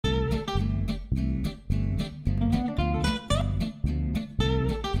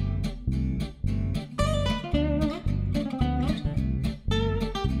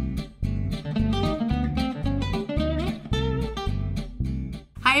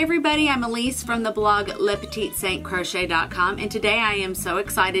Hi everybody, I'm Elise from the blog LePetiteSaintCrochet.com, and today I am so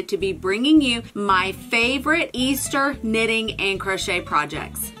excited to be bringing you my favorite Easter knitting and crochet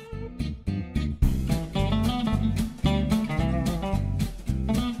projects.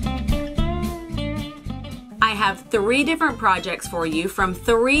 I have 3 different projects for you from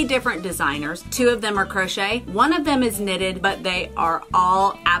 3 different designers. 2 of them are crochet, 1 of them is knitted, but they are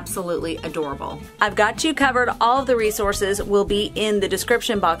all absolutely adorable. I've got you covered. All of the resources will be in the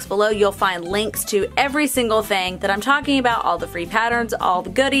description box below. You'll find links to every single thing that I'm talking about, all the free patterns, all the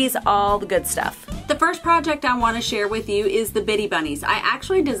goodies, all the good stuff. The first project I want to share with you is the Bitty Bunnies. I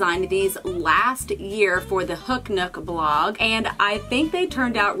actually designed these last year for the Hook Nook blog, and I think they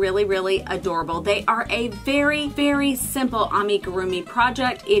turned out really, really adorable. They are a very, very simple amigurumi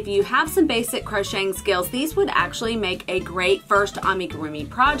project. If you have some basic crocheting skills, these would actually make a great first amigurumi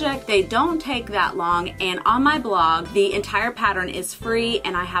project. They don't take that long, and on my blog, the entire pattern is free,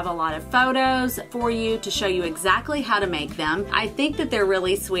 and I have a lot of photos for you to show you exactly how to make them. I think that they're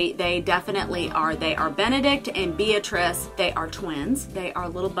really sweet. They definitely are. They are Benedict and Beatrice. They are twins. They are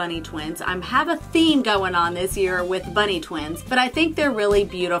little bunny twins. I have a theme going on this year with bunny twins, but I think they're really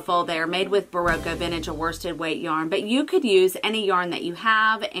beautiful. They are made with Barocco Vintage, a worsted weight yarn, but you could use any yarn that you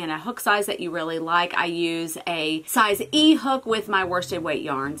have and a hook size that you really like. I use a size E hook with my worsted weight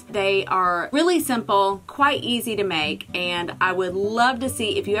yarns. They are really simple, quite easy to make, and I would love to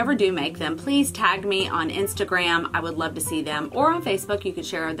see, if you ever do make them, please tag me on Instagram. I would love to see them, or on Facebook. You could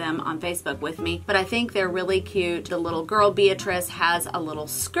share them on Facebook with me. But I think they're really cute. The little girl Beatrice has a little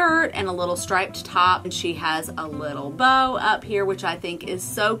skirt and a little striped top, and she has a little bow up here, which I think is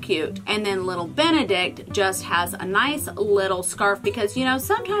so cute. And then little Benedict just has a nice little scarf, because you know,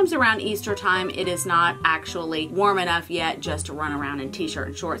 sometimes around Easter time it is not actually warm enough yet just to run around in t-shirt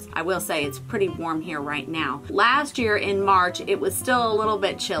and shorts. I will say it's pretty warm here right now. Last year in March it was still a little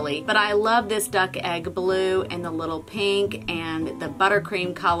bit chilly, but I love this duck egg blue and the little pink and the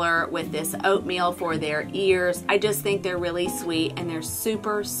buttercream color with this oatmeal for their ears. I just think they're really sweet, and they're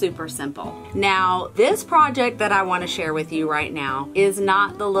super, super simple. Now, this project that I want to share with you right now is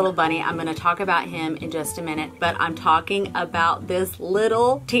not the little bunny. I'm going to talk about him in just a minute, but I'm talking about this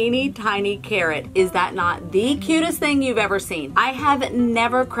little teeny tiny carrot. Is that not the cutest thing you've ever seen? I have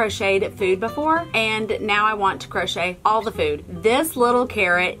never crocheted food before, and now I want to crochet all the food. This little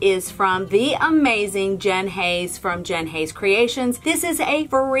carrot is from the amazing Jen Hayes from Jen Hayes Creations. This is a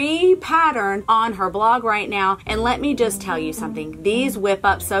free pattern on her blog right now, and let me just tell you something. These whip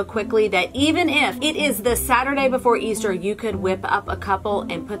up so quickly that even if it is the Saturday before Easter, you could whip up a couple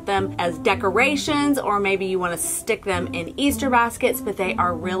and put them as decorations, or maybe you want to stick them in Easter baskets, but they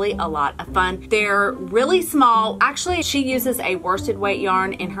are really a lot of fun. They're really small. Actually, she uses a worsted weight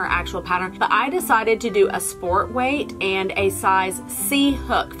yarn in her actual pattern, but I decided to do a sport weight and a size C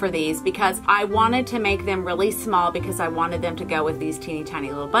hook for these because I wanted to make them really small, because I wanted them to go with these teeny tiny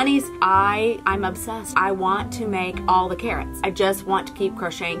little bunnies. I'm obsessed. I want to make all the carrots. I just want to keep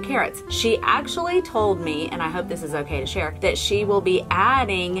crocheting carrots. She actually told me, and I hope this is okay to share, that she will be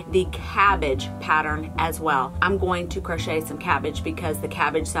adding the cabbage pattern as well. I'm going to crochet some cabbage because the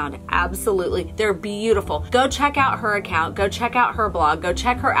cabbage sound absolutely, they're beautiful. Go check out her account. Go check out her blog. Go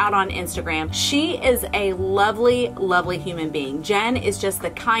check her out on Instagram. She is a lovely, lovely human being. Jen is just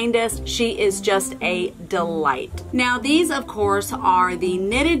the kindest. She is just a delight. Now, these, of course, are the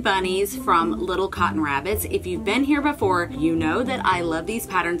knitted bunnies from Little Cotton Rabbits. If you've been here before, you know that I love these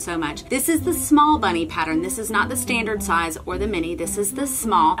patterns so much. This is the small bunny pattern. This is not the standard size or the mini. This is the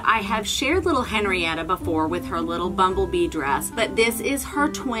small. I have shared little Henrietta before with her little bumblebee dress, but this is her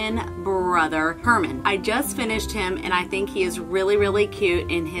twin brother, Herman. I just finished him, and I think he is really, really cute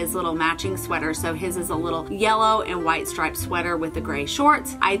in his little matching sweater. So his is a little yellow and white striped sweater with the gray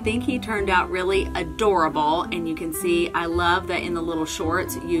shorts. I think he turned out really adorable, and you can see I love that in the little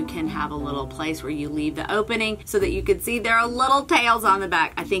shorts you can have a little place where you leave the opening so that you can see there are little tails on the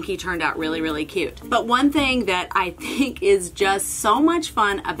back. I think he turned out really, really cute. But one thing that I think is just so much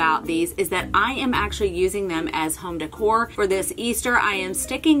fun about these is that I am actually using them as home decor for this Easter. I am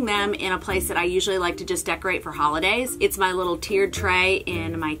sticking them in a place that I usually like to just decorate for holidays. It's my little tiered tray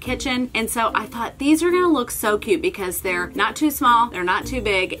in my kitchen, and so I thought these are gonna look so cute because they're not too small, they're not too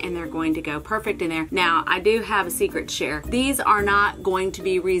big, and they're going to go perfect in there. Now, I do have a secret to share. These are not going to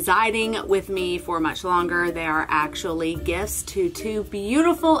be residing with me for much longer. They are actually gifts to 2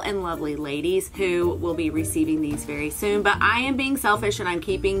 beautiful and lovely ladies who will be receiving these very soon, but I am being selfish and I'm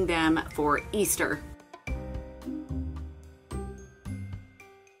keeping them for Easter.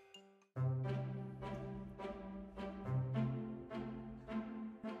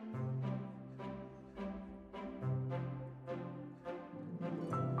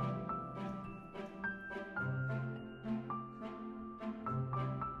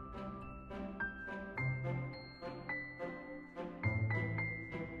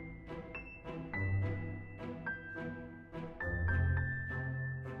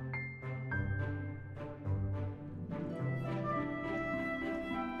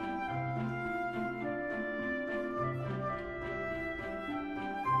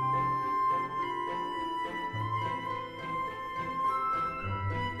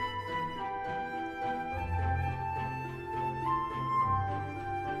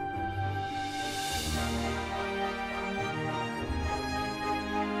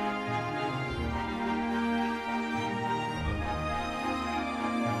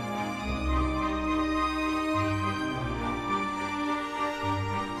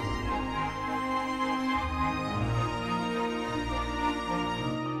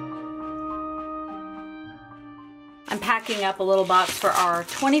 packing up a little box for our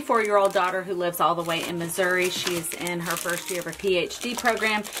 24-year-old daughter who lives all the way in Missouri. She's in her first year of her PhD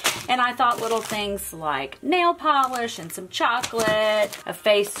program, and I thought little things like nail polish and some chocolate, a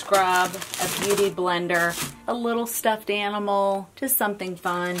face scrub, a beauty blender, a little stuffed animal, just something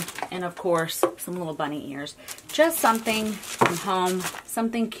fun, and of course, some little bunny ears. Just something from home,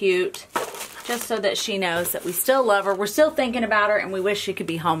 something cute, just so that she knows that we still love her, we're still thinking about her, and we wish she could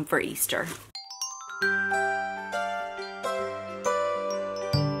be home for Easter.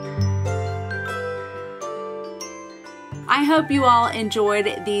 I hope you all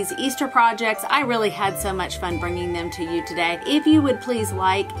enjoyed these Easter projects. I really had so much fun bringing them to you today. If you would please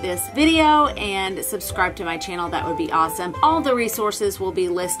like this video and subscribe to my channel, that would be awesome. All the resources will be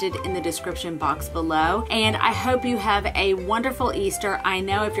listed in the description box below. And I hope you have a wonderful Easter. I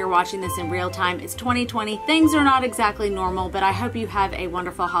know if you're watching this in real time, it's 2020. Things are not exactly normal, but I hope you have a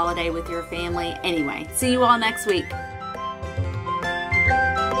wonderful holiday with your family. Anyway, see you all next week.